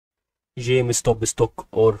GameStop stock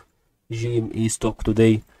or GME stock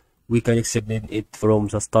today, we can explain it from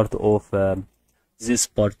the start of this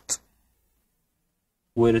part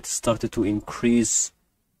where it started to increase,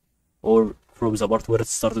 or from the part where it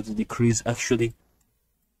started to decrease actually,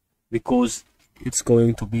 because it's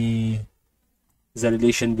going to be the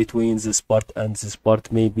relation between this part and this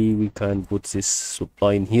part. Maybe we can put this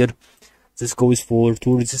supply in here. This goes for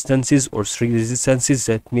two resistances or three resistances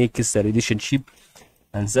that makes the relationship,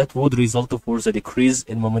 and that would result for the decrease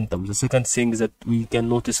in momentum. The second thing that we can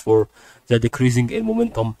notice for the decreasing in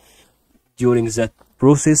momentum during that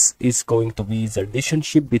process is going to be the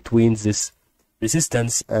relationship between this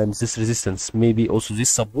resistance and this resistance. Maybe also this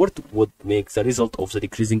support would make the result of the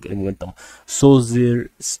decreasing in momentum. So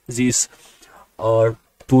these are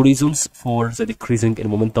two reasons for the decreasing in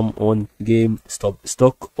momentum on GameStop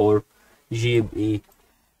stock or GME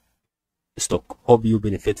stock. Hope you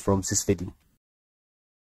benefit from this video.